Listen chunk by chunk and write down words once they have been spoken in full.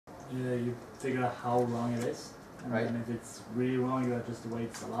you figure out how wrong it is. And Right. then if it's really wrong, you adjust the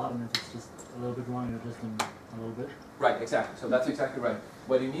weights a lot, and if it's just a little bit wrong, you adjust them a little bit. Right, exactly. So that's exactly right.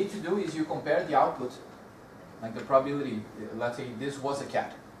 What you need to do is you compare the output, like the probability. Let's say this was a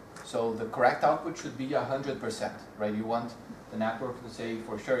cat. So the correct output should be 100%, right? You want the network to say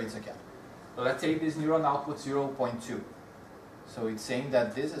for sure it's a cat. So let's say this neuron output 0.2. So it's saying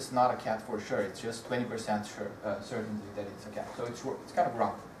that this is not a cat for sure. It's just 20% sure, certainty that it's a cat. So it's kind of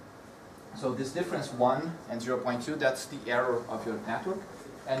wrong. So this difference 1 and 0.2, that's the error of your network.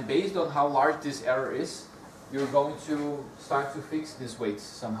 And based on how large this error is, you're going to start to fix these weights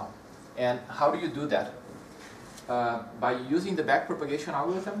somehow. And how do you do that? By using the backpropagation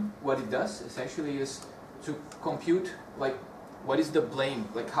algorithm, what it does essentially is to compute like what is the blame,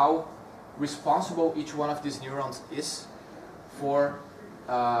 like how responsible each one of these neurons is for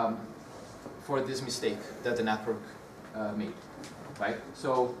this mistake that the network made, right?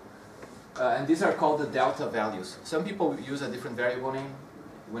 So, and these are called the delta values. Some people use a different variable name.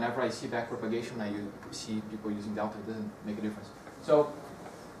 Whenever I see backpropagation, I see people using delta. It doesn't make a difference. So,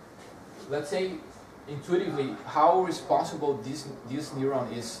 let's say intuitively how responsible this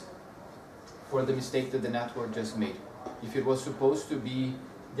neuron is for the mistake that the network just made. If it was supposed to be,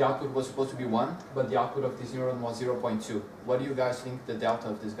 the output was supposed to be 1, but the output of this neuron was 0.2. What do you guys think the delta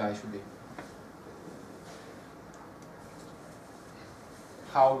of this guy should be?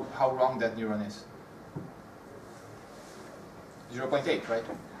 How wrong that neuron is? 0.8, right?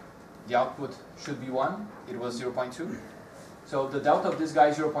 The output should be 1, it was 0.2. So the delta of this guy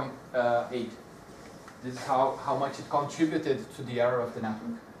is 0.8. This is how much it contributed to the error of the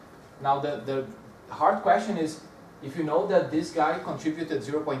network. Now the hard question is, if you know that this guy contributed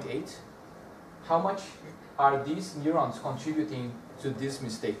 0.8, how much are these neurons contributing to this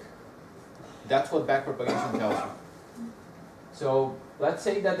mistake? That's what backpropagation tells you. So let's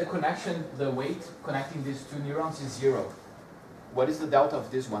say that the connection, the weight connecting these two neurons is 0. What is the delta of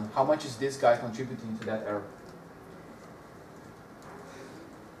this one? How much is this guy contributing to that error?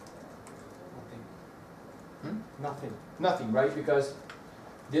 Nothing. Nothing, right? Because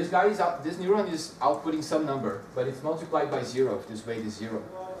this guy is this neuron is outputting some number, but it's multiplied by 0 if this weight is 0.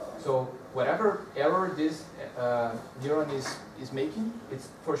 So whatever error this neuron is making, it's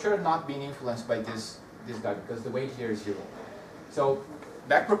for sure not being influenced by this guy, because the weight here is 0. So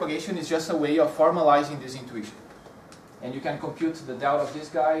backpropagation is just a way of formalizing this intuition. And you can compute the delta of this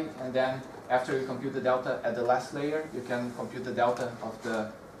guy, and then after you compute the delta at the last layer, you can compute the delta of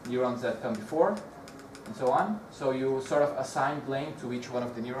the neurons that come before, and so on. So you sort of assign blame to each one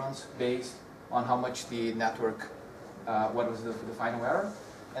of the neurons based on how much the network, what was the final error.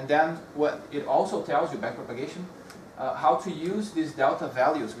 And then what it also tells you, backpropagation, how to use these delta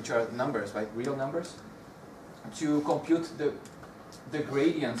values, which are numbers, right, real numbers, to compute the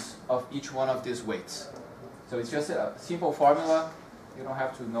gradients of each one of these weights. So it's just a simple formula. You don't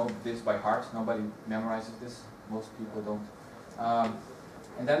have to know this by heart. Nobody memorizes this. Most people don't.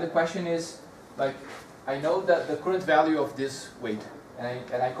 And then the question is, like, I know that the current value of this weight, and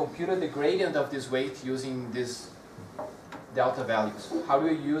I computed the gradient of this weight using this delta values. How do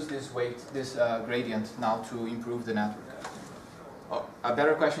you use this weight, this gradient now to improve the network? Oh, a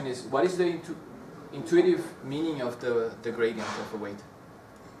better question is, what is the intuitive meaning of the gradient of a weight?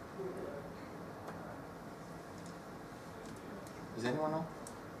 Does anyone know?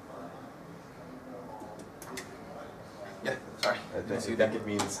 Yeah, sorry. I think it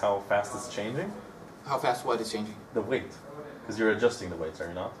means how fast it's changing. How fast what is changing? The weight. Because you're adjusting the weights, are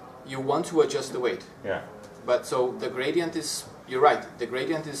you not? You want to adjust the weight. Yeah. But so the gradient is, you're right, the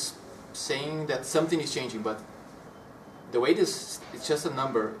gradient is saying that something is changing, but the weight is, it's just a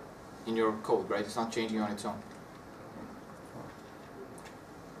number in your code, right? It's not changing on its own.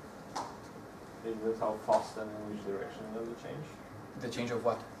 Is this how fast and in which direction does it change? The change of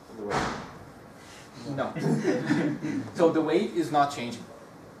what? The weight. No. So the weight is not changing.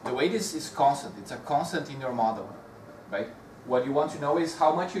 The weight is constant. It's a constant in your model, right? What you want to know is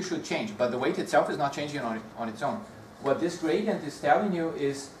how much you should change, but the weight itself is not changing on its own. What this gradient is telling you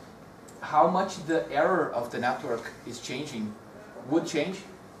is how much the error of the network is changing, would change,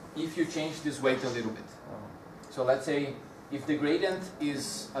 if you change this weight a little bit. So let's say if the gradient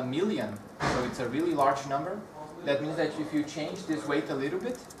is 1,000,000, so it's a really large number, that means that if you change this weight a little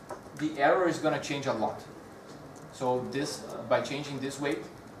bit, the error is going to change a lot. So this, by changing this weight,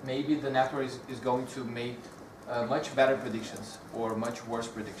 maybe the network is going to make much better predictions or much worse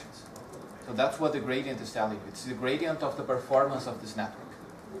predictions. So that's what the gradient is telling you. It's the gradient of the performance of this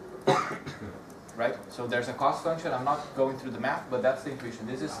network. Right? So there's a cost function. I'm not going through the math, but that's the intuition.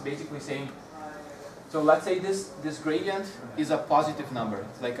 This is basically saying So let's say this gradient is a positive number,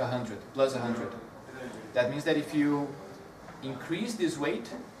 it's like 100, plus 100. That means that if you increase this weight,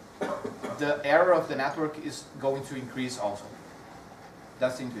 the error of the network is going to increase also.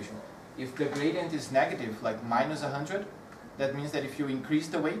 That's the intuition. If the gradient is negative, like minus 100, that means that if you increase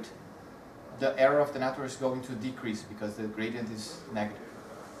the weight, the error of the network is going to decrease because the gradient is negative.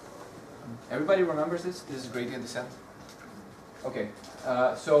 Everybody remembers this? This is gradient descent? Okay,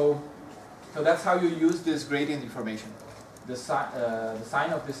 so that's how you use this gradient information. The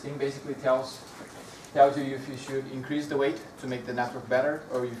sign of this thing basically tells you if you should increase the weight to make the network better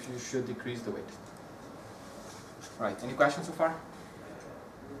or if you should decrease the weight. Right, any questions so far?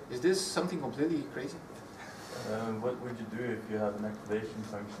 Is this something completely crazy? What would you do if you have an activation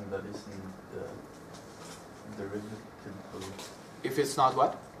function that isn't derivative? If it's not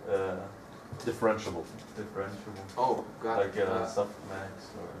what? Differentiable. Differentiable. Oh, God. Like a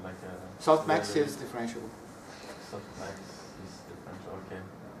softmax or like a... Softmax is differentiable. Softmax is differential, okay.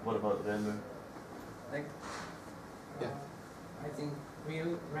 What about Relu? Like, Yeah. I think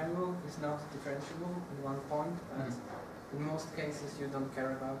real Relu is not differentiable in one point, but in most cases you don't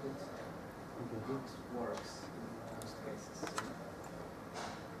care about it. It works in most cases.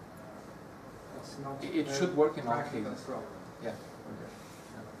 It's not It a should work in all practical cases. problem. Yeah.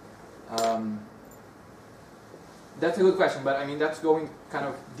 That's a good question, but I mean that's going kind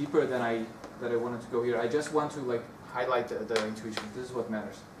of deeper than I wanted to go here. I just want to like highlight the intuition. This is what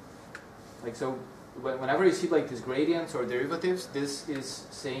matters. Like so, whenever you see like these gradients or derivatives, this is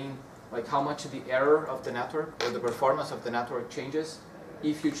saying like how much the error of the network or the performance of the network changes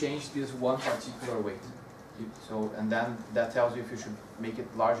if you change this one particular weight. And then that tells you if you should make it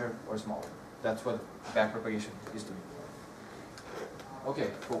larger or smaller. That's what backpropagation is doing. Okay,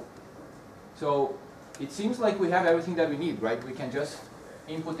 cool. So it seems like we have everything that we need, right? We can just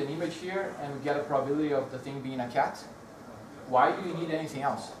input an image here and we get a probability of the thing being a cat. Why do you need anything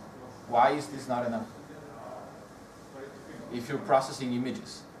else? Why is this not enough? If you're processing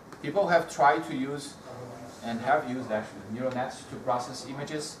images. People have tried to use, and have used actually, neural nets to process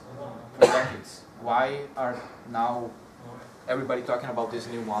images for decades. Why are now everybody talking about this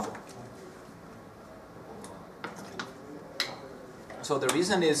new model? So the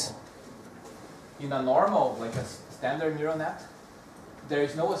reason is, in a normal, like a standard neural net, there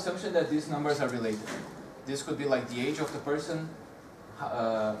is no assumption that these numbers are related. This could be like the age of the person,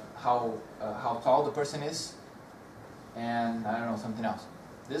 how tall the person is, and I don't know, something else.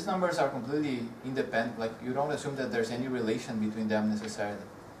 These numbers are completely independent, like you don't assume that there's any relation between them necessarily.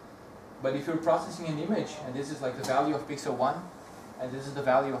 But if you're processing an image, and this is like the value of pixel 1, and this is the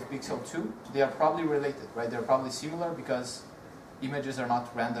value of pixel 2, they are probably related, right? They're probably similar because images are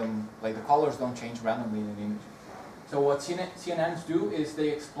not random, like the colors don't change randomly in an image. So what CNNs do is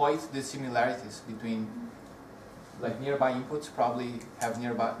they exploit the similarities between like nearby inputs probably have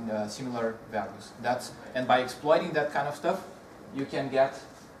nearby similar values. And by exploiting that kind of stuff, you can get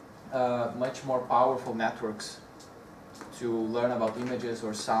much more powerful networks to learn about images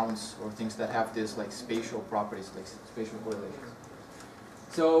or sounds or things that have this like spatial properties, like spatial correlations.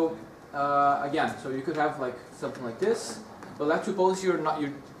 So again, so you could have like something like this, but let's suppose you're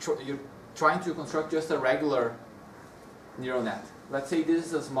trying to construct just a regular neural net. Let's say this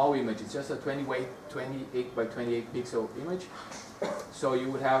is a small image. It's just a 28 by 28 pixel image. So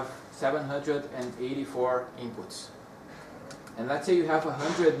you would have 784 inputs. And let's say you have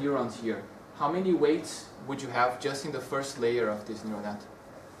 100 neurons here. How many weights would you have just in the first layer of this neural net?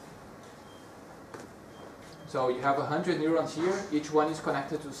 So you have 100 neurons here. Each one is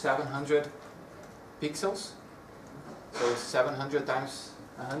connected to 700 pixels. So 700 times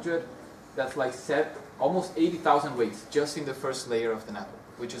 100, that's like almost 80,000 weights just in the first layer of the network,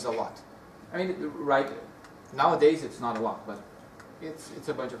 which is a lot. I mean, right, nowadays it's not a lot, but it's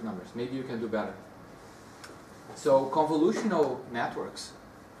a bunch of numbers. Maybe you can do better. So convolutional networks,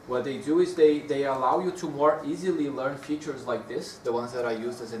 what they do is they allow you to more easily learn features like this, the ones that I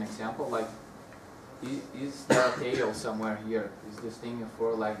used as an example, like is there a tail somewhere here? Is this thing a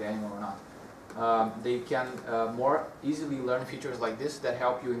four-legged animal or not? They can more easily learn features like this that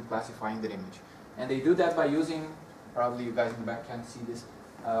help you in classifying the image. And they do that by using, probably you guys in the back can't see this,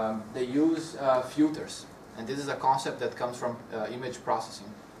 they use filters. And this is a concept that comes from image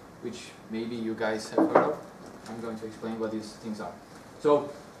processing, which maybe you guys have heard of. I'm going to explain what these things are. So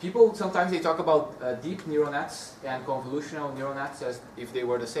people, sometimes they talk about deep neural nets and convolutional neural nets as if they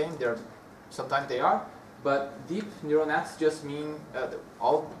were the same. Sometimes they are, but deep neural nets just mean,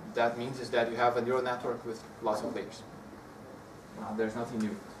 all that means is that you have a neural network with lots of layers. There's nothing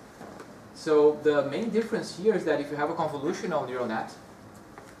new. So the main difference here is that if you have a convolutional neural net,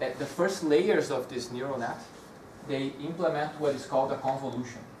 at the first layers of this neural net, they implement what is called a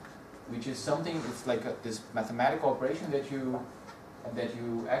convolution, which is something, it's like this mathematical operation that you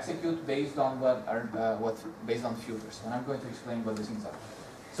execute based on based on filters. And I'm going to explain what these things are.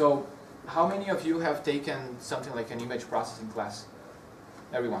 So, how many of you have taken something like an image processing class?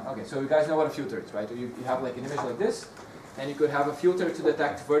 Everyone. Okay, so you guys know what a filter is, right? You have like an image like this, and you could have a filter to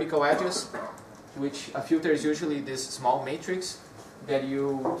detect vertical edges, which a filter is usually this small matrix that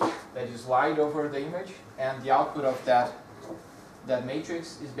you slide over the image, and the output of that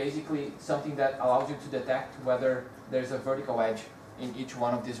matrix is basically something that allows you to detect whether there's a vertical edge in each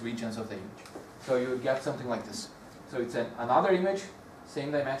one of these regions of the image. So you get something like this. So it's another image,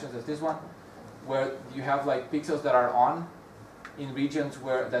 same dimensions as this one, where you have like pixels that are on in regions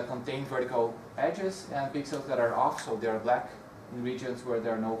that contain vertical edges, and pixels that are off, so they are black, in regions where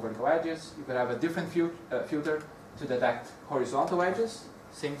there are no vertical edges. You could have a different filter to detect horizontal edges.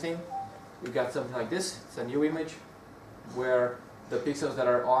 Same thing. You got something like this. It's a new image where the pixels that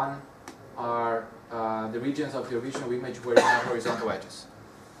are on are the regions of the original image where you have horizontal edges.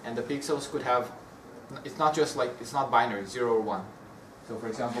 And the pixels could have, it's not just like, it's not binary, 0 or 1. So for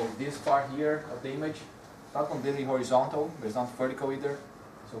example, this part here of the image, not completely horizontal, but it's not vertical either.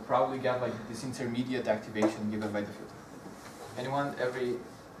 So probably get like this intermediate activation given by the filter. Anyone,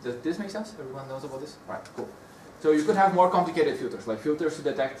 does this make sense? Everyone knows about this? Right, cool. So you could have more complicated filters, like filters to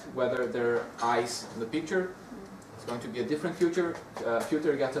detect whether there are eyes in the picture. It's going to be a different filter.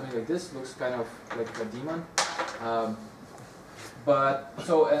 Filter got something like this, looks kind of like a demon.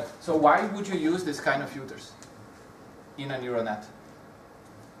 So why would you use this kind of filters in a neural net?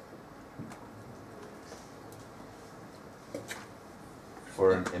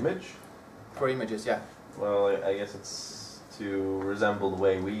 For an image? For images, yeah. Well, I guess it's to resemble the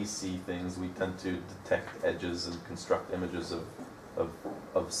way we see things. We tend to detect edges and construct images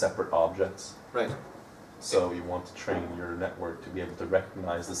of separate objects. Right. So you want to train your network to be able to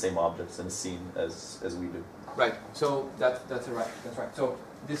recognize the same objects in a scene as we do. Right. So that's right. So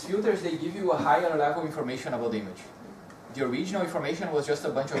these filters, they give you a higher level information about the image. The original information was just a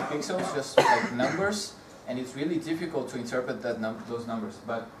bunch of pixels, just like numbers, and it's really difficult to interpret those numbers.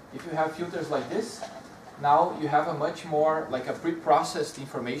 But if you have filters like this, now you have a much more like a pre-processed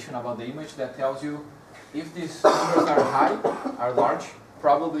information about the image that tells you if these numbers are large,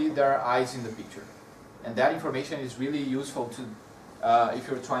 probably there are eyes in the picture. And that information is really useful to if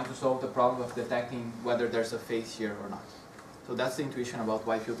you're trying to solve the problem of detecting whether there's a face here or not. So that's the intuition about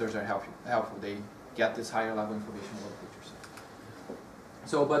why filters are helpful. They get this higher level information about pictures.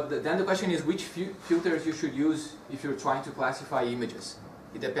 So, but then the question is which filters you should use if you're trying to classify images.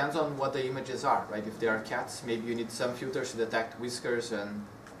 It depends on what the images are, right? If they are cats, maybe you need some filters to detect whiskers and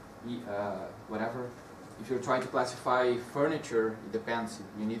whatever. If you're trying to classify furniture, it depends.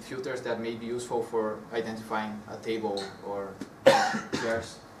 You need filters that may be useful for identifying a table or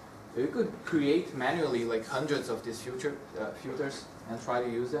chairs. You could create manually like hundreds of these filters and try to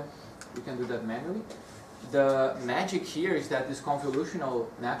use them. You can do that manually. The magic here is that these convolutional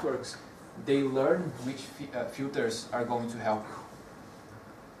networks, they learn which filters are going to help you.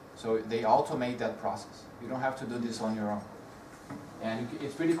 So they automate that process. You don't have to do this on your own. And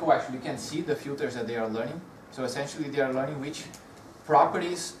it's pretty cool actually. You can see the filters that they are learning. So essentially they are learning which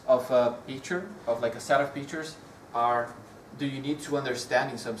properties of a picture, of like a set of pictures, do you need to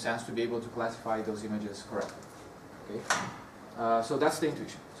understand in some sense to be able to classify those images correctly. Okay? So that's the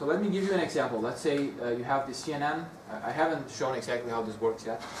intuition. So let me give you an example. Let's say you have the CNN. I haven't shown exactly how this works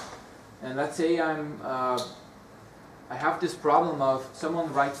yet. And let's say I have this problem of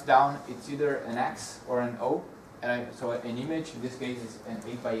someone writes down it's either an X or an O. So an image, in this case, is an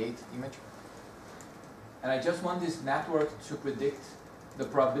 8x8 image. And I just want this network to predict the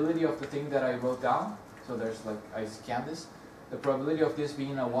probability of the thing that I wrote down. So there's like, I scan this. The probability of this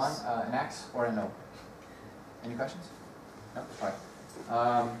being an X or an O. Any questions? No? All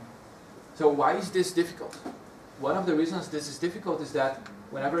right. So why is this difficult? One of the reasons this is difficult is that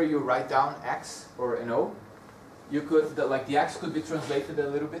whenever you write down X or an O, you could, the X could be translated a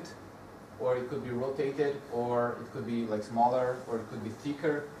little bit, or it could be rotated, or it could be like smaller, or it could be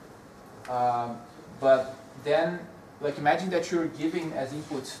thicker. But then, like imagine that you're giving as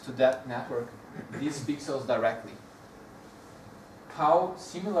inputs to that network these pixels directly. How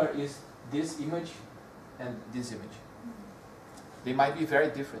similar is this image and this image? They might be very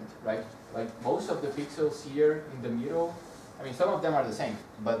different, right? Like most of the pixels here in the middle, I mean some of them are the same,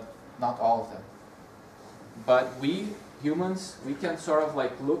 but not all of them. But we, humans, we can sort of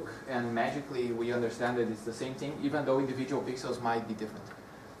like look and magically we understand that it's the same thing, even though individual pixels might be different.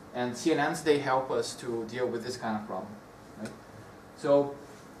 And CNNs, they help us to deal with this kind of problem. Right? So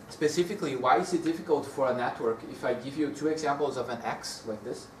specifically, why is it difficult for a network, if I give you two examples of an X like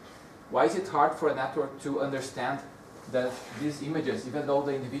this, why is it hard for a network to understand that these images, even though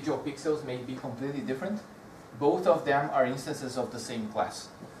the individual pixels may be completely different, both of them are instances of the same class?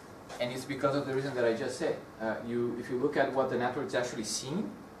 And it's because of the reason that I just said. If you look at what the network is actually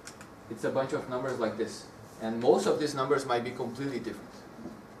seeing, it's a bunch of numbers like this. And most of these numbers might be completely different.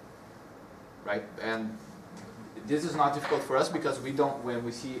 Right? And this is not difficult for us because we don't, when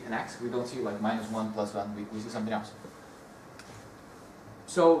we see an X, we don't see like -1 + 1, we see something else.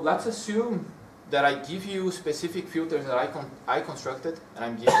 So let's assume that I give you specific filters that I constructed, and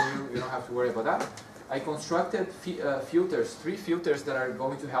I'm giving you, you don't have to worry about that. I constructed filters, 3 filters that are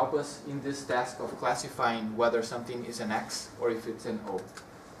going to help us in this task of classifying whether something is an X or if it's an O.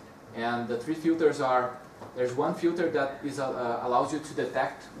 And the 3 filters are, there's one filter that is, allows you to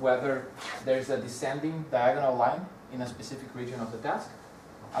detect whether there's a descending diagonal line in a specific region of the task.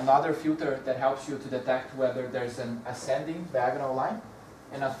 Another filter that helps you to detect whether there's an ascending diagonal line.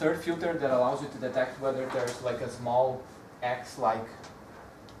 And a third filter that allows you to detect whether there's like a small X-like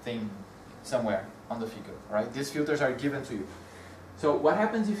thing somewhere on the figure, right? These filters are given to you. So what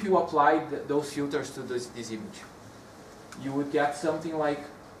happens if you apply those filters to this image? You would get something like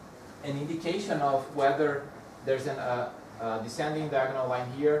an indication of whether there's a descending diagonal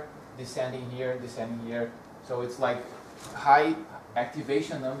line here, descending here, descending here. So it's like high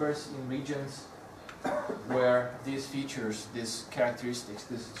activation numbers in regions where these features, these characteristics,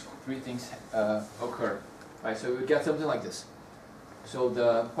 these 3 things occur. Right? So we get something like this. So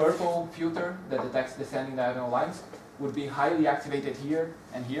the purple filter that detects descending diagonal lines would be highly activated here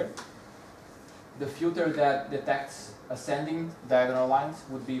and here. The filter that detects ascending diagonal lines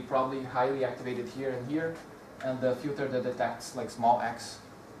would be probably highly activated here and here. And the filter that detects like small X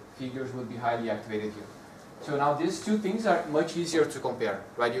figures would be highly activated here. So now these 2 things are much easier to compare,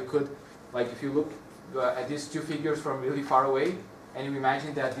 right? You could, like if you look at these 2 figures from really far away, and you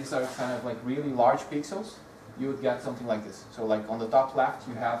imagine that these are kind of like really large pixels, you would get something like this. So like on the top left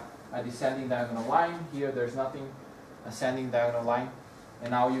you have a descending diagonal line, here there's nothing, ascending diagonal line,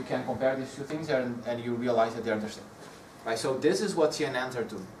 and now you can compare these 2 things and you realize that they're the same. Right, so this is what CNNs are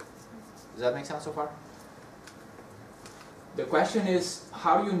doing. Does that make sense so far? The question is,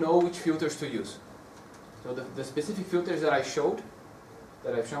 how do you know which filters to use? So the specific filters that I've shown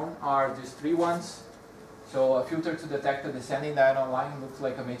are these 3 ones. So a filter to detect a descending diagonal line looks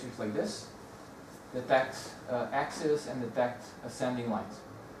like a matrix like this. Detects axes and detects ascending lines.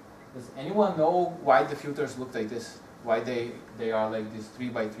 Does anyone know why the filters look like this? Why they are like these 3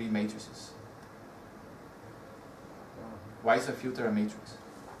 by 3 matrices? Why is a filter a matrix?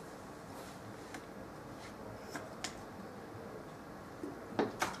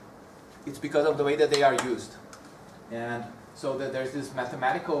 It's because of the way that they are used. And so that there's this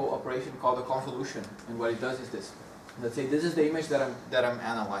mathematical operation called a convolution, and what it does is this. Let's say this is the image that I'm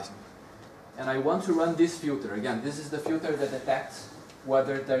analyzing. And I want to run this filter. Again, this is the filter that detects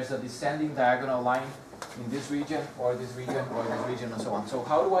whether there's a descending diagonal line in this region, or this region, or this region, and so on. So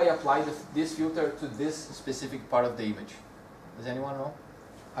how do I apply this filter to this specific part of the image? Does anyone know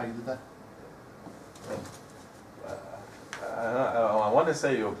how you do that? I want to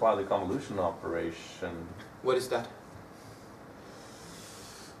say you apply the convolution operation. What is that?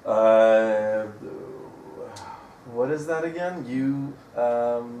 What is that again? You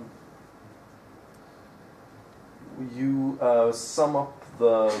sum up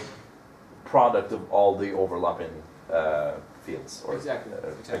the product of all the overlapping fields or Exactly.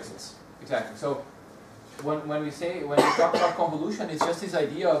 pixels. Exactly. So when we talk about convolution, it's just this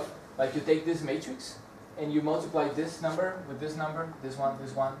idea of like you take this matrix and you multiply this number with this number, this one,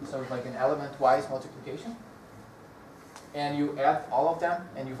 so it's like an element-wise multiplication. And you add all of them,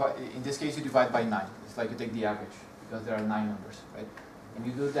 and in this case you divide by 9. It's like you take the average, because there are 9 numbers, right? And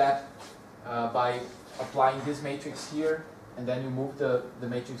you do that by applying this matrix here, and then you move the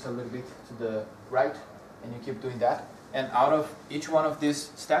matrix a little bit to the right, and you keep doing that. And out of each one of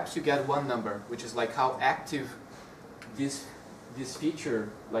these steps you get 1 number, which is like how active this feature,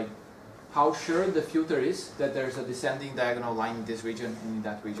 like how sure the filter is that there's a descending diagonal line in this region, and in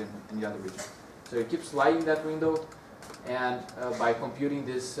that region, and the other region. So you keep sliding that window, and by computing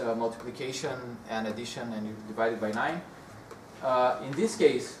this multiplication and addition, and you divide it by 9. In this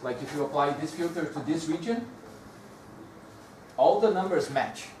case, like if you apply this filter to this region, all the numbers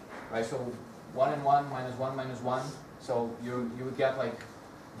match, right? So 1 and 1 minus 1 minus 1. So you would get like,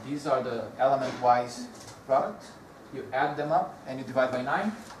 these are the element-wise product. You add them up and you divide by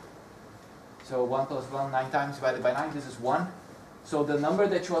 9. So 1 plus 1, 9 times divided by 9, this is 1. So the number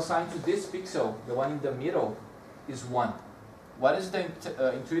that you assign to this pixel, the one in the middle, is 1. what is the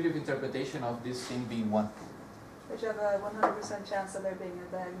intuitive interpretation of this thing being 1? But you have a 100% chance of there being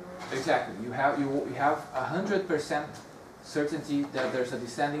a diagonal line. Exactly. You have 100% certainty that there's a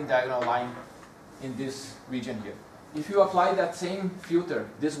descending diagonal line in this region here. If you apply that same filter,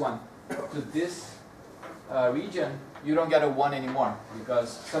 this one, to this region, you don't get a 1 anymore because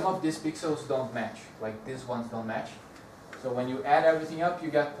some of these pixels don't match, like these ones don't match. So when you add everything up,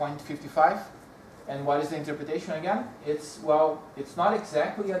 you get 0.55. And what is the interpretation again? It's, well, it's not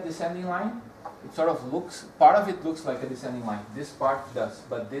exactly a descending line. It sort of looks, part of it looks like a descending line. This part does,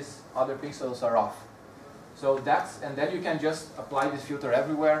 but these other pixels are off. So that's, and then you can just apply this filter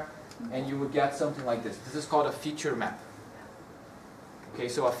everywhere and you would get something like this. This is called a feature map. Okay,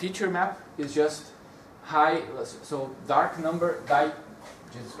 so a feature map is just high, so dark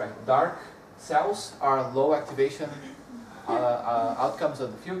dark cells are low activation outcomes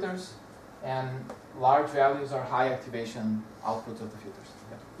of the filters, and large values are high activation outputs of the filters.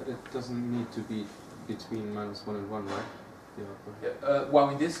 Yeah. But it doesn't need to be between -1 and 1, right? The output. Well,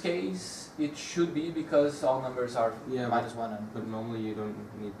 in this case, it should be because all numbers are -1 and. But normally you don't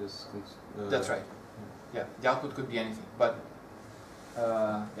need this. That's right. Yeah, the output could be anything, but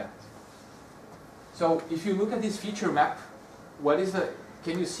yeah. So if you look at this feature map, what is the?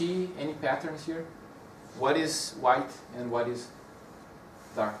 Can you see any patterns here? What is white and what is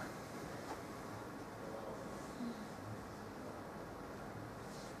dark?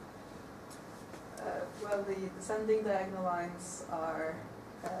 Well, the descending diagonal lines are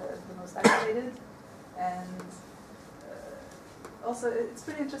the most activated, and also it's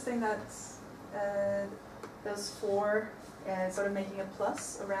pretty interesting that those 4 sort of making a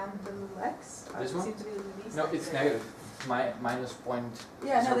plus around the little x This one? seem to be the least No, it's activated. negative. It's minus point.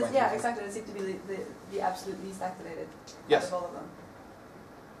 Yeah, no, 0.00. yeah, exactly. They seem to be the absolute least activated Yes. out of all of them.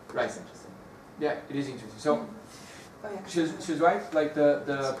 Right. That's interesting. Yeah, it is interesting. So Oh, yeah. she's right. Like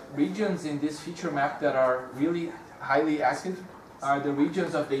the regions in this feature map that are really highly active are the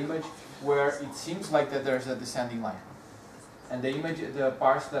regions of the image where it seems like that there's a descending line. And the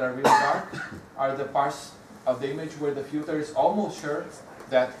parts that are really dark are the parts of the image where the filter is almost sure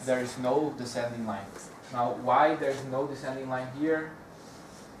that there is no descending line. Now, why there's no descending line here?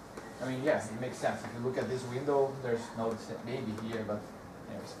 I mean, yes, it makes sense. If you look at this window, there's no maybe here, but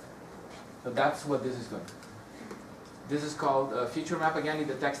anyways. So that's what this is doing. This is called a feature map. Again, it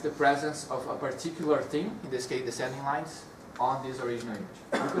detects the presence of a particular thing, in this case descending lines, on this original image.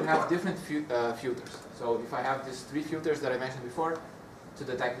 You could have different filters. So if I have these 3 filters that I mentioned before to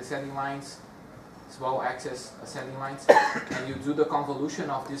detect descending lines, small axis ascending lines, and you do the convolution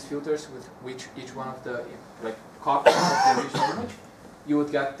of these filters with which each one of the copies of the original image, you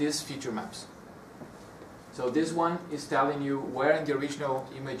would get these feature maps. So this one is telling you where in the original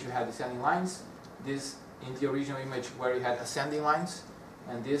image you had descending lines, this in the original image where you had ascending lines,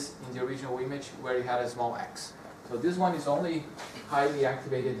 and this in the original image where you had a small x. So this one is only highly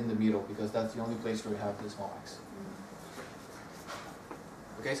activated in the middle because that's the only place where you have the small x.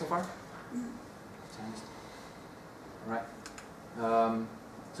 Okay so far? Alright.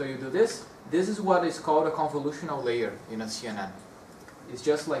 So you do this. This is what is called a convolutional layer in a CNN. It's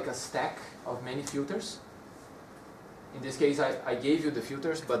just like a stack of many filters. In this case, I gave you the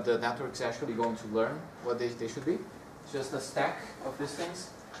filters, but the network is actually going to learn what they should be. It's just a stack of these things,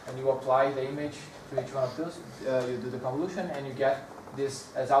 and you apply the image to each one of those. You do the convolution, and you get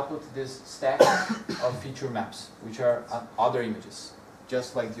this as output this stack of feature maps, which are other images,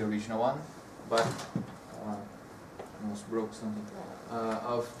 just like the original one, but almost broke something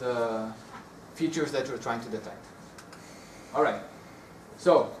of the features that you're trying to detect. All right,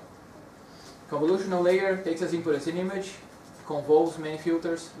 so. Convolutional layer takes as input as an image, convolves many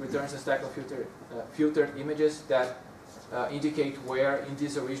filters, returns a stack of filtered images that indicate where in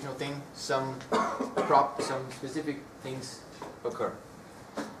this original thing some specific things occur.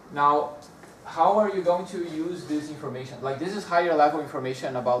 Now, how are you going to use this information? Like, this is higher level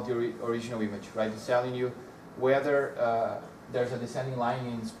information about the original image, right? It's telling you whether there's a descending line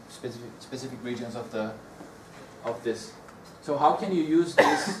in specific regions of this. So how can you use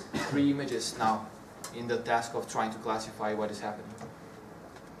these 3 images now in the task of trying to classify what is happening?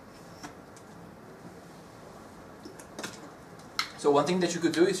 So one thing that you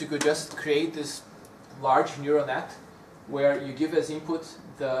could do is you could just create this large neural net where you give as input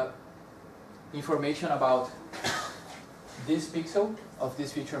the information about this pixel of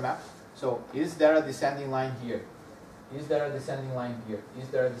this feature map. So is there a descending line here? Is there a descending line here? Is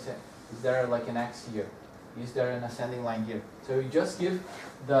there like an X here? Is there an ascending line here? So you just give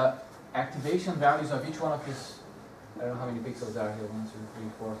the activation values of each one of these, I don't know how many pixels are here, 1, 2,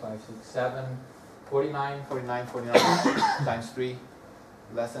 3, 4, 5, 6, 7, 49, 49, 49 times 3,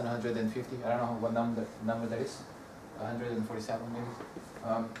 less than 150. I don't know what number that is. 147 maybe.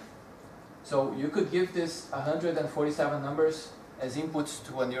 So you could give this 147 numbers as inputs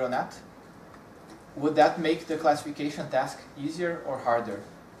to a neural net. Would that make the classification task easier or harder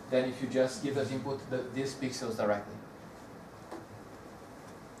than if you just give as input these pixels directly?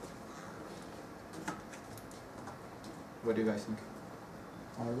 What do you guys think?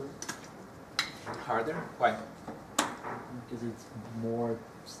 Harder, Harder? Why? because it's more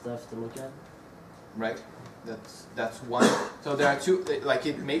stuff to look at. Right? That's one. So there are two. Like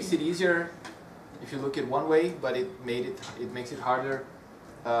it makes it easier if you look at one way, but it makes it harder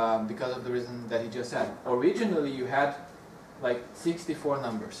because of the reason that he just said. Originally, you had like 64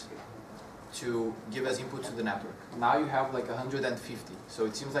 numbers to give as input to the network. Now you have like 150. So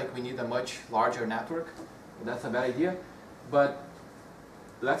it seems like we need a much larger network. That's a bad idea. But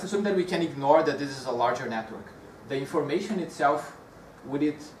let's assume that we can ignore that this is a larger network. The information itself, would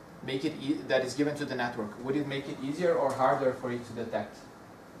it make it that is given to the network, would it make it easier or harder for it to detect?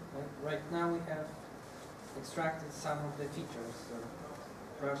 Right now we have extracted some of the features, so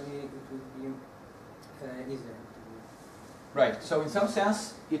probably it would be easier. Right, so in some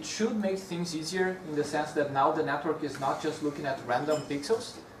sense, it should make things easier in the sense that now the network is not just looking at random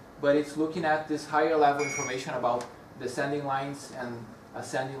pixels, but it's looking at this higher level information about descending lines and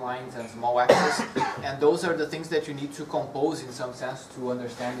ascending lines and small axes, and those are the things that you need to compose in some sense to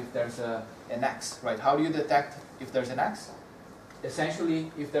understand if there's an X, right? How do you detect if there's an X? Essentially,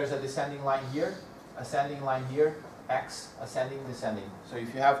 if there's a descending line here, ascending line here, X, ascending, descending. So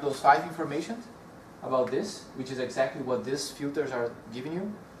if you have those 5 informations about this, which is exactly what these filters are giving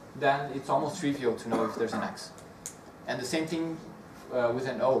you, then it's almost trivial to know if there's an X. And the same thing with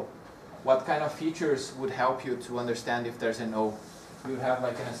an O. What kind of features would help you to understand if there's an O? You would have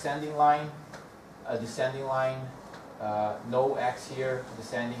like an ascending line, a descending line, no X here,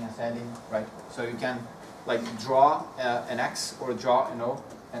 descending, ascending, right? So you can like draw an X or draw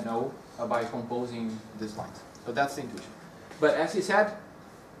an O by composing these lines. So that's the intuition. But as he said,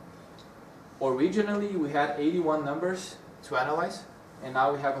 originally we had 81 numbers to analyze, and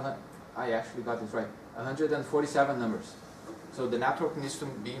now we have, I actually got this right, 147 numbers. So the network needs to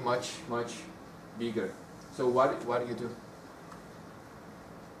be much, much bigger. So what do you do?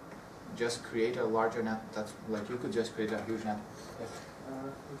 Just create a larger net. That's like you could just create a huge net. Yes.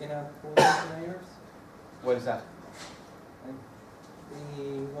 We can add pooling layers. What is that? We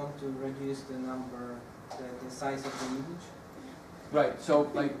want to reduce the number, the size of the image. Right. So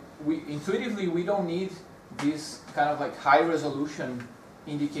like intuitively we don't need this kind of like high resolution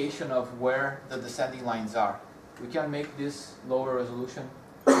indication of where the descending lines are. We can make this lower resolution,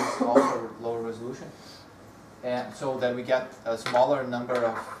 this also lower resolution, and so that we get a smaller number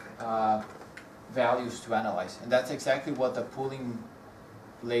of values to analyze. And that's exactly what the pooling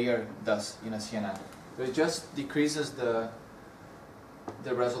layer does in a CNN. So it just decreases the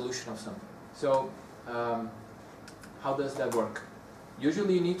resolution of something. So how does that work?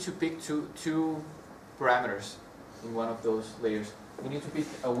 Usually you need to pick two parameters in one of those layers. We need to pick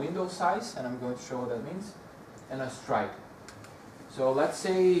a window size, and I'm going to show what that means, and a stride. So let's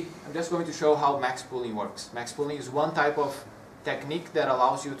say, I'm just going to show how max pooling works. Max pooling is one type of technique that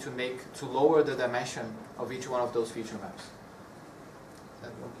allows you to lower the dimension of each one of those feature maps. Is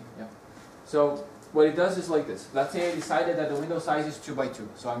that working? Yeah. So what it does is like this. Let's say I decided that the window size is 2 by 2.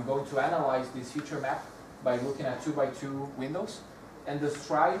 So I'm going to analyze this feature map by looking at 2 by 2 windows. And the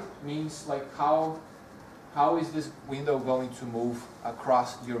stride means like how is this window going to move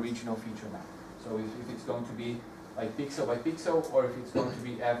across the original feature map. So if it's going to be like pixel by pixel, or if it's going to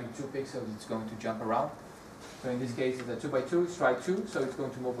be every 2 pixels, it's going to jump around. So in this case, it's a 2 by 2, stride 2, so it's going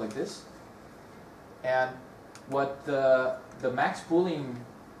to move like this. And what the max pooling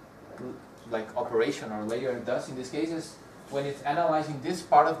like operation or layer does in this case is, when it's analyzing this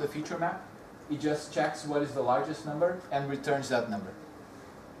part of the feature map, it just checks what is the largest number and returns that number.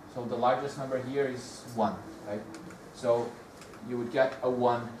 So the largest number here is 1, right? So you would get a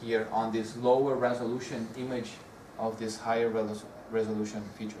 1 here on this lower resolution image of this higher resolution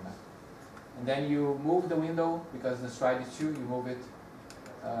feature map. And then you move the window, because the stride is 2, you move it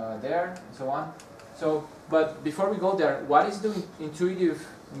there, and so on. So, but before we go there, what is the intuitive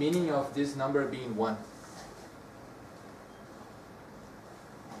meaning of this number being 1?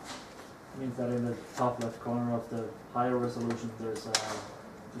 It means that in the top left corner of the higher resolution there's a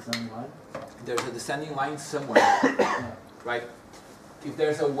descending line. There's a descending line somewhere, right? If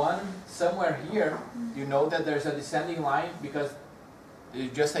there's a 1 somewhere here, you know that there's a descending line because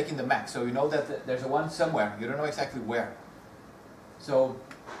you're just taking the max. So you know that there's a 1 somewhere. You don't know exactly where. So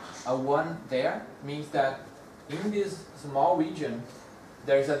a 1 there means that in this small region,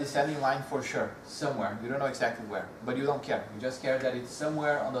 there's a descending line for sure, somewhere. You don't know exactly where, but you don't care. You just care that it's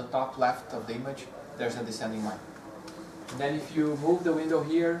somewhere on the top left of the image, there's a descending line. And then if you move the window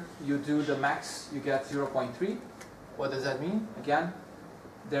here, you do the max, you get 0.3. What does that mean? Again,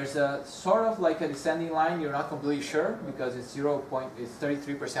 there's a sort of like a descending line, you're not completely sure, because it's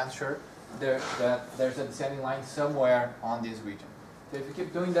 33% sure that there's a descending line somewhere on this region. So if you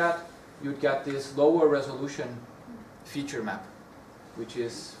keep doing that, you'd get this lower resolution feature map, which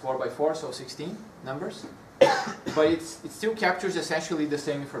is 4x4, so 16 numbers. But it still captures essentially the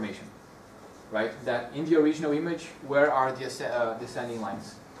same information, right? That in the original image, where are the descending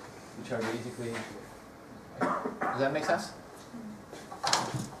lines, which are basically... Does that make sense?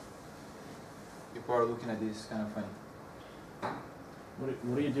 People are looking at this kind of funny.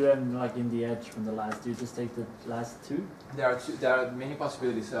 What do you do in the edge from the last? Do you just take the last two? There are many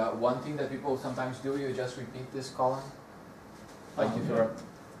possibilities. One thing that people sometimes do, you just repeat this column, like if you're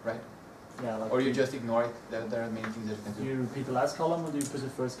right, Yeah. Like or you just ignore it. There are many things that you can do do. you repeat the last column, or do you put the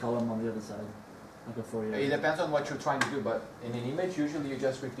first column on the other side, like a Fourier? It depends on what you're trying to do, but in an image, usually you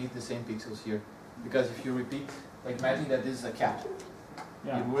just repeat the same pixels here, because if you repeat, like imagine that this is a cat,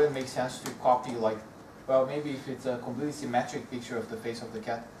 Yeah. it wouldn't make sense to copy like, well, maybe if it's a completely symmetric picture of the face of the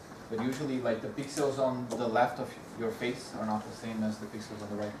cat, but usually like the pixels on the left of your face are not the same as the pixels on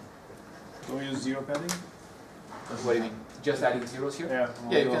the right. Do we use zero padding? What do you mean? Just adding zeros here?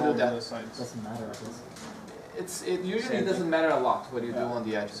 Yeah, Yeah, you can do that. The sides. Doesn't matter, I guess. It usually Same doesn't matter a lot what you do Yeah. on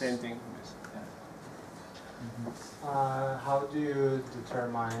the edges. Same thing. How do you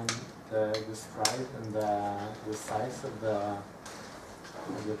determine the stride and the size of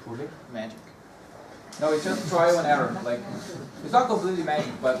the pooling? Magic. No, it's just trial and error. Like, it's not completely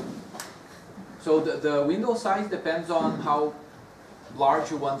magic, but so the window size depends on how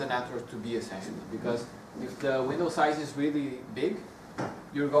large you want the network to be, essentially. Because if the window size is really big,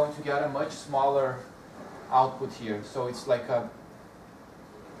 you're going to get a much smaller output here. So it's like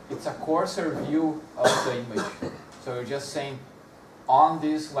it's a coarser view of the image. So you're just saying, on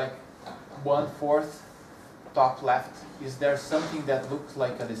this like 1/4 top left, is there something that looks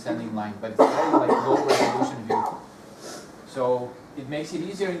like a descending line, but it's very like low resolution view. So it makes it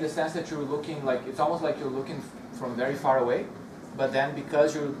easier in the sense that you're looking like, it's almost like you're looking from very far away, but then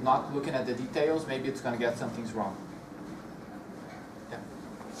because you're not looking at the details, maybe it's going to get some things wrong.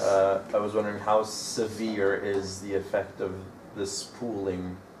 I was wondering how severe is the effect of this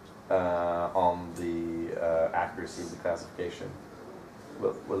pooling on the accuracy of the classification?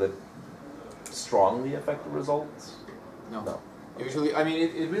 Will it strongly affect the results? No. Usually, I mean,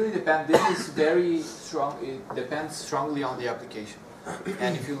 it really depends. This is very strong. It depends strongly on the application.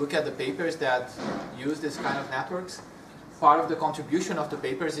 And if you look at the papers that use this kind of networks, part of the contribution of the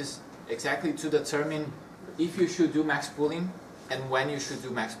papers is exactly to determine if you should do max pooling and when you should do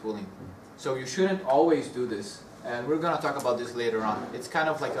max pooling. So you shouldn't always do this. And we're going to talk about this later on. It's kind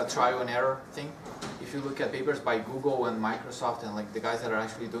of like a trial and error thing. If you look at papers by Google and Microsoft and like the guys that are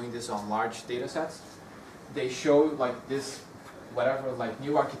actually doing this on large data sets, they show like this, whatever like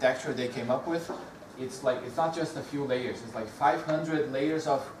new architecture they came up with. It's like, it's not just a few layers. It's like 500 layers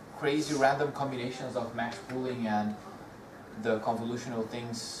of crazy random combinations of max pooling and the convolutional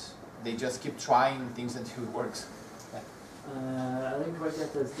things. They just keep trying things until it works. I didn't quite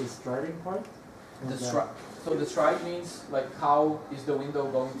get the striding part. So the stride means like how is the window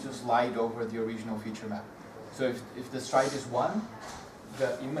going to slide over the original feature map. So if the stride is 1,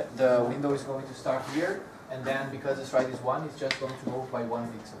 the window is going to start here, and then because the stride is 1, it's just going to move by 1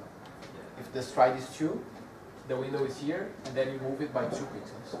 pixel. If the stride is 2, the window is here, and then you move it by 2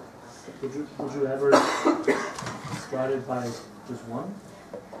 pixels. Would you ever stride it by just 1?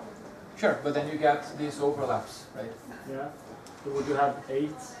 Sure, but then you get these overlaps, right? Yeah. So would you have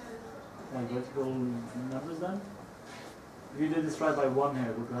 8 like vertical numbers then? If you did this stride by 1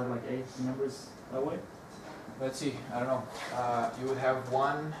 here, would you have like 8 numbers that way? Let's see, I don't know. You would have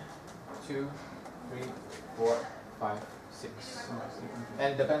 1, 2, 3, 4, 5, 6.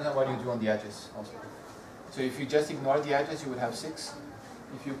 And it depends on what you do on the edges also. So if you just ignore the edges, you would have 6.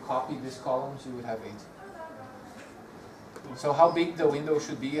 If you copy these columns, you would have 8. So how big the window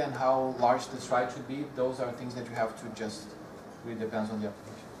should be and how large the stride should be, those are things that you have to adjust. It really depends on the application.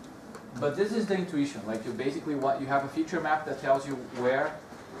 But this is the intuition. Like you basically you have a feature map that tells you where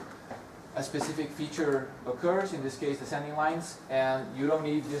a specific feature occurs, in this case descending lines, and you don't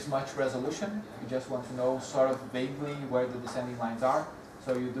need this much resolution. You just want to know sort of vaguely where the descending lines are.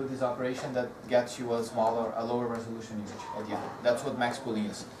 So you do this operation that gets you a lower resolution image at the end. That's what max pooling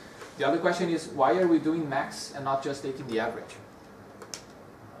is. The other question is, why are we doing max and not just taking the average?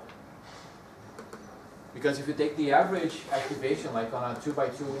 Because if you take the average activation, like on a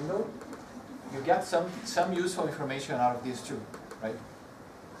 2x2 window, you get some useful information out of these two, right?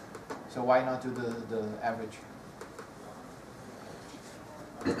 So why not do the average?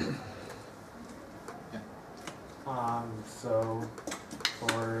 So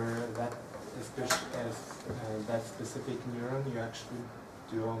for that that specific neuron, you actually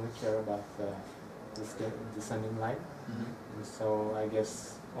do only care about the descending line. Mm-hmm. So I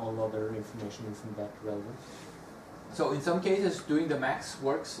guess all other information isn't that relevant. So in some cases, doing the max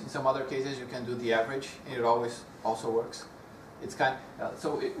works. In some other cases, you can do the average, and it always also works. It's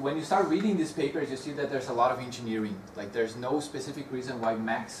when you start reading these papers, you see that there's a lot of engineering. Like there's no specific reason why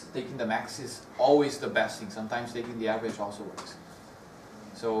taking the max is always the best thing. Sometimes taking the average also works.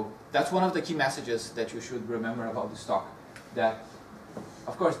 So that's one of the key messages that you should remember about this talk. That,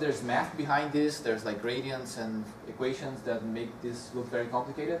 of course, there's math behind this. There's like gradients and equations that make this look very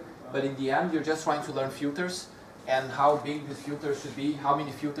complicated. But in the end, you're just trying to learn filters and how big the filters should be, how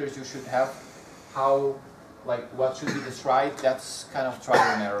many filters you should have, what should be the stride. That's kind of trial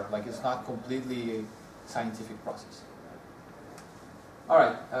and error. Like it's not completely a scientific process. All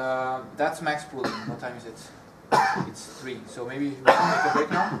right, that's max pooling. What time is it? It's 3. So maybe we can take a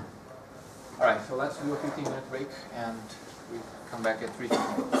break now. All right, so let's do a 15-minute break and we come back at 3.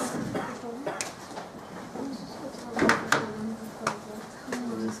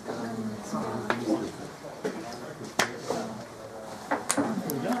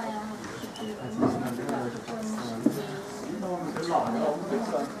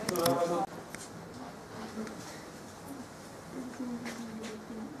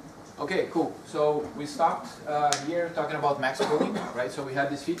 Okay, cool. So we stopped here talking about max pooling, right? So we have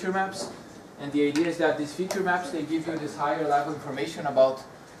these feature maps, and the idea is that these feature maps, they give you this higher level information about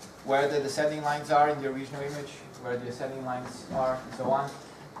where the descending lines are in the original image, where the ascending lines are, and so on.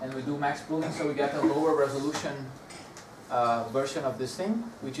 And we do max pooling, so we get a lower resolution version of this thing,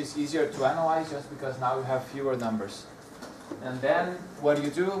 which is easier to analyze just because now you have fewer numbers. And then what do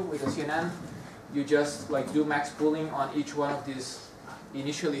you do with the CNN? You just do max pooling on each one of these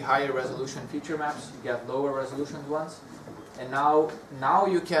initially higher resolution feature maps. You get lower resolution ones. And now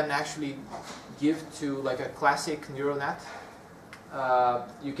you can actually give to a classic neural net,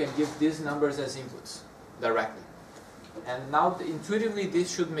 you can give these numbers as inputs directly. And now intuitively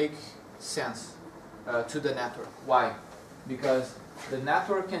this should make sense to the network. Why? Because the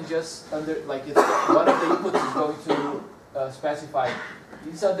network can just one of the inputs is going to specify,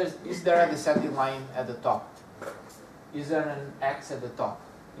 is there a descending line at the top? Is there an X at the top?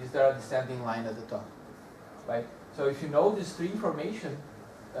 Is there a descending line at the top? Right? So if you know these three information,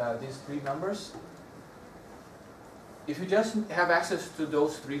 these three numbers, if you just have access to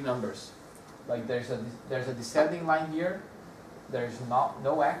those three numbers, like there's a descending line here, there's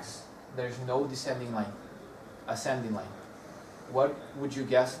no X, there's no descending line, ascending line. What would you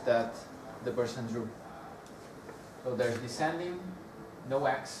guess that the person drew? So there's descending, no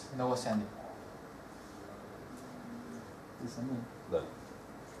X, no ascending. Descending. The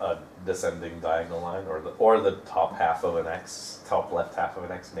descending diagonal line, or the top half of an X, top left half of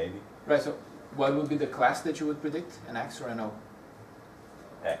an X, maybe. Right. So what would be the class that you would predict? An X or an O?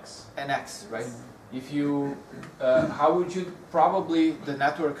 X. An X, right? If you, how would you probably, the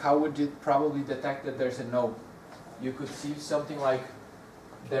network, how would it probably detect that there's a no? You could see something like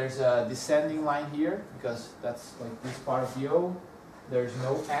there's a descending line here, because that's like this part of the O. There's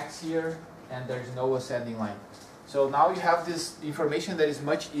no X here, and there's no ascending line. So now you have this information that is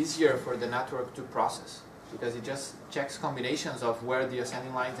much easier for the network to process, because it just checks combinations of where the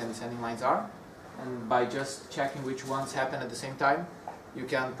ascending lines and descending lines are. And by just checking which ones happen at the same time, you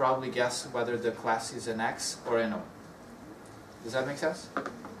can probably guess whether the class is an X or an O. Does that make sense?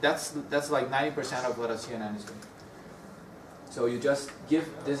 That's like 90% of what a CNN is doing. So you just give,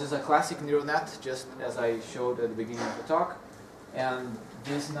 this is a classic neural net, just as I showed at the beginning of the talk. And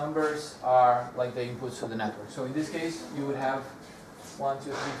these numbers are like the inputs to the network. So in this case, you would have 1, 2,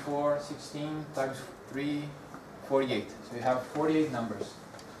 3, 4, 16 times 3, 48. So you have 48 numbers.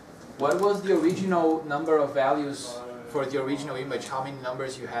 What was the original number of values for the original image? How many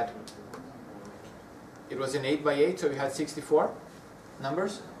numbers you had? It was an 8 by 8, so you had 64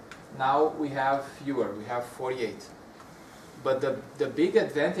 numbers. Now we have fewer, we have 48. But the big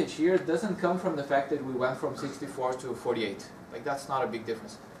advantage here doesn't come from the fact that we went from 64 to 48. Like, that's not a big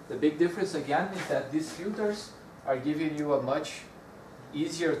difference. The big difference again is that these filters are giving you a much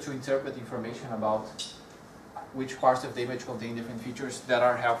easier to interpret information about which parts of the image contain different features that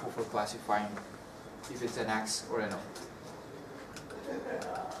are helpful for classifying if it's an X or an O.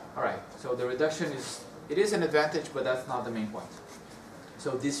 Alright, so the reduction it is an advantage, but that's not the main point.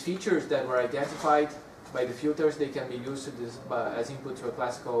 So these features that were identified by the filters, they can be used to this, as input to a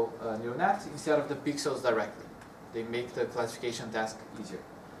classical neural net instead of the pixels directly. They make the classification task easier.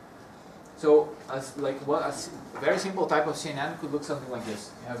 So, as like what a very simple type of CNN could look something like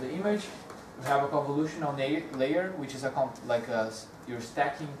this. You have the image, you have a convolutional layer, which is you're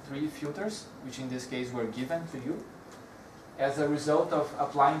stacking 3 filters, which in this case were given to you. As a result of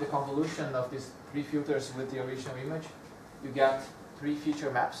applying the convolution of these 3 filters with the original image, you get 3 feature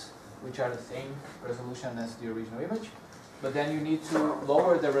maps, which are the same resolution as the original image. But then you need to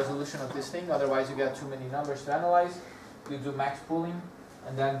lower the resolution of this thing, otherwise you get too many numbers to analyze. You do max pooling,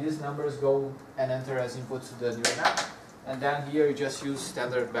 and then these numbers go and enter as inputs to the neural net. And then here you just use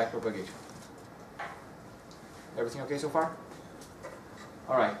standard backpropagation. Everything okay so far?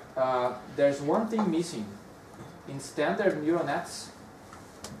 Alright, there's one thing missing. In standard neural nets,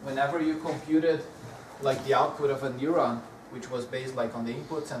 whenever you computed like the output of a neuron, which was based like on the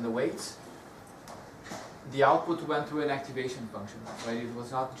inputs and the weights, the output went through an activation function, right? It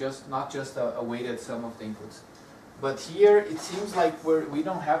was not just a weighted sum of the inputs. But here it seems like we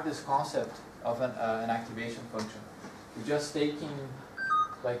don't have this concept of an activation function. We're just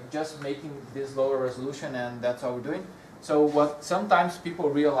making this lower resolution, and that's all we're doing. So what sometimes people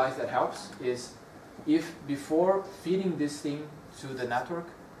realize that helps is if before feeding this thing to the network,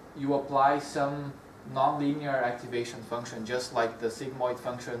 you apply some nonlinear activation function, just like the sigmoid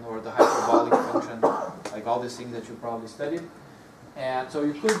function or the hyperbolic function, like all these things that you probably studied. And so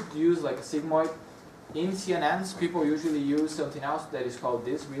you could use like a sigmoid. In CNNs, people usually use something else that is called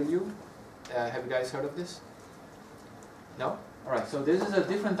this ReLU. Have you guys heard of this? No? Alright, so this is a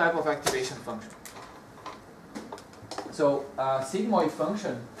different type of activation function. So sigmoid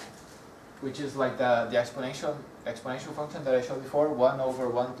function, which is like the exponential function that I showed before, 1 over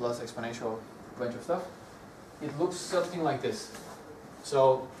 1 plus exponential bunch of stuff, it looks something like this.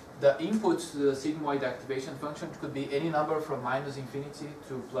 So the inputs to the sigmoid activation function could be any number from minus infinity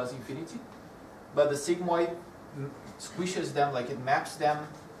to plus infinity, but the sigmoid squishes them, like it maps them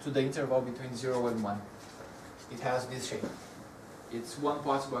to the interval between 0 and 1. It has this shape. It's one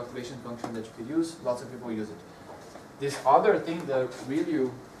possible activation function that you could use. Lots of people use it. This other thing, the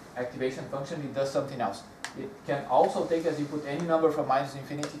ReLU activation function, it does something else. It can also take as input any number from minus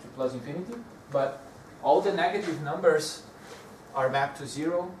infinity to plus infinity, but all the negative numbers are mapped to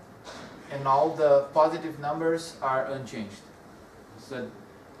 0, and all the positive numbers are unchanged. So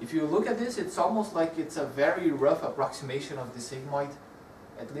if you look at this, it's almost like it's a very rough approximation of the sigmoid,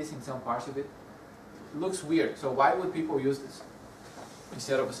 at least in some parts of it. It looks weird, so why would people use this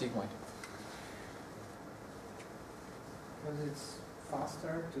instead of a sigmoid? Because it's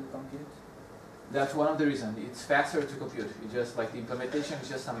faster to compute. That's one of the reasons. It's faster to compute. It's just like the implementation is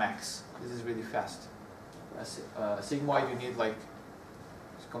just a max. This is really fast. Sigmoid, you need like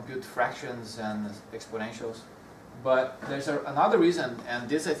to compute fractions and exponentials. But there's another reason, and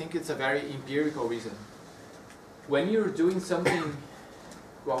this I think it's a very empirical reason. When you're doing something,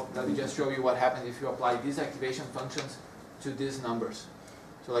 well, let me just show you what happens if you apply these activation functions to these numbers.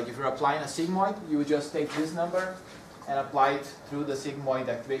 So like if you're applying a sigmoid, you would just take this number and apply it through the sigmoid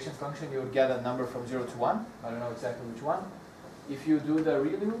activation function, you would get a number from 0 to 1. I don't know exactly which one. If you do the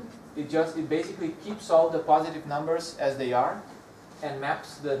ReLU, it basically keeps all the positive numbers as they are and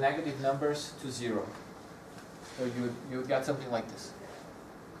maps the negative numbers to 0. So you get something like this.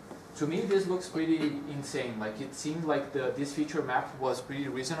 To me, this looks pretty insane. Like it seemed like this feature map was pretty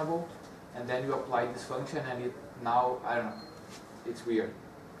reasonable, and then you apply this function, and it now, I don't know, it's weird.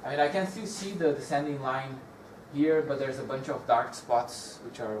 I mean, I can still see the descending line here, but there's a bunch of dark spots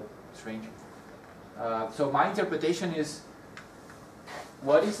which are strange. So my interpretation is,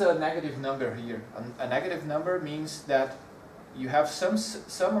 what is a negative number here? A negative number means that you have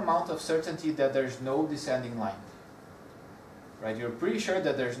some amount of certainty that there's no descending line. Right? You're pretty sure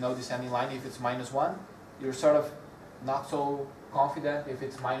that there's no descending line if it's -1. You're sort of not so confident if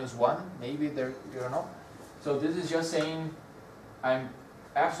it's -1. Maybe there, you don't know. So this is just saying, I'm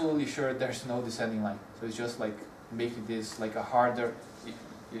absolutely sure there's no descending line. So it's just like making this like a harder,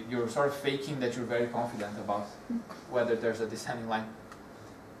 you're sort of faking that you're very confident about whether there's a descending line.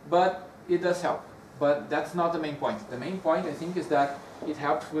 But it does help. But that's not the main point. The main point, I think, is that it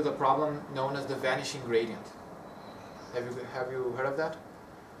helps with a problem known as the vanishing gradient. Have you heard of that?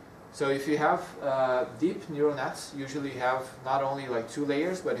 So if you have deep neural nets, usually have not only like 2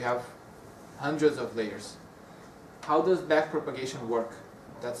 layers, but you have hundreds of layers. How does backpropagation work?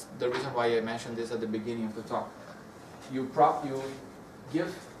 That's the reason why I mentioned this at the beginning of the talk. You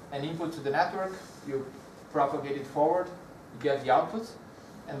give an input to the network, you propagate it forward, you get the output,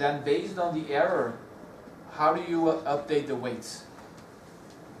 and then based on the error, how do you update the weights?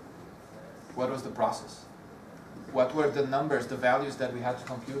 What was the process? What were the numbers, the values that we had to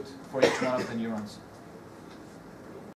compute for each one of the neurons?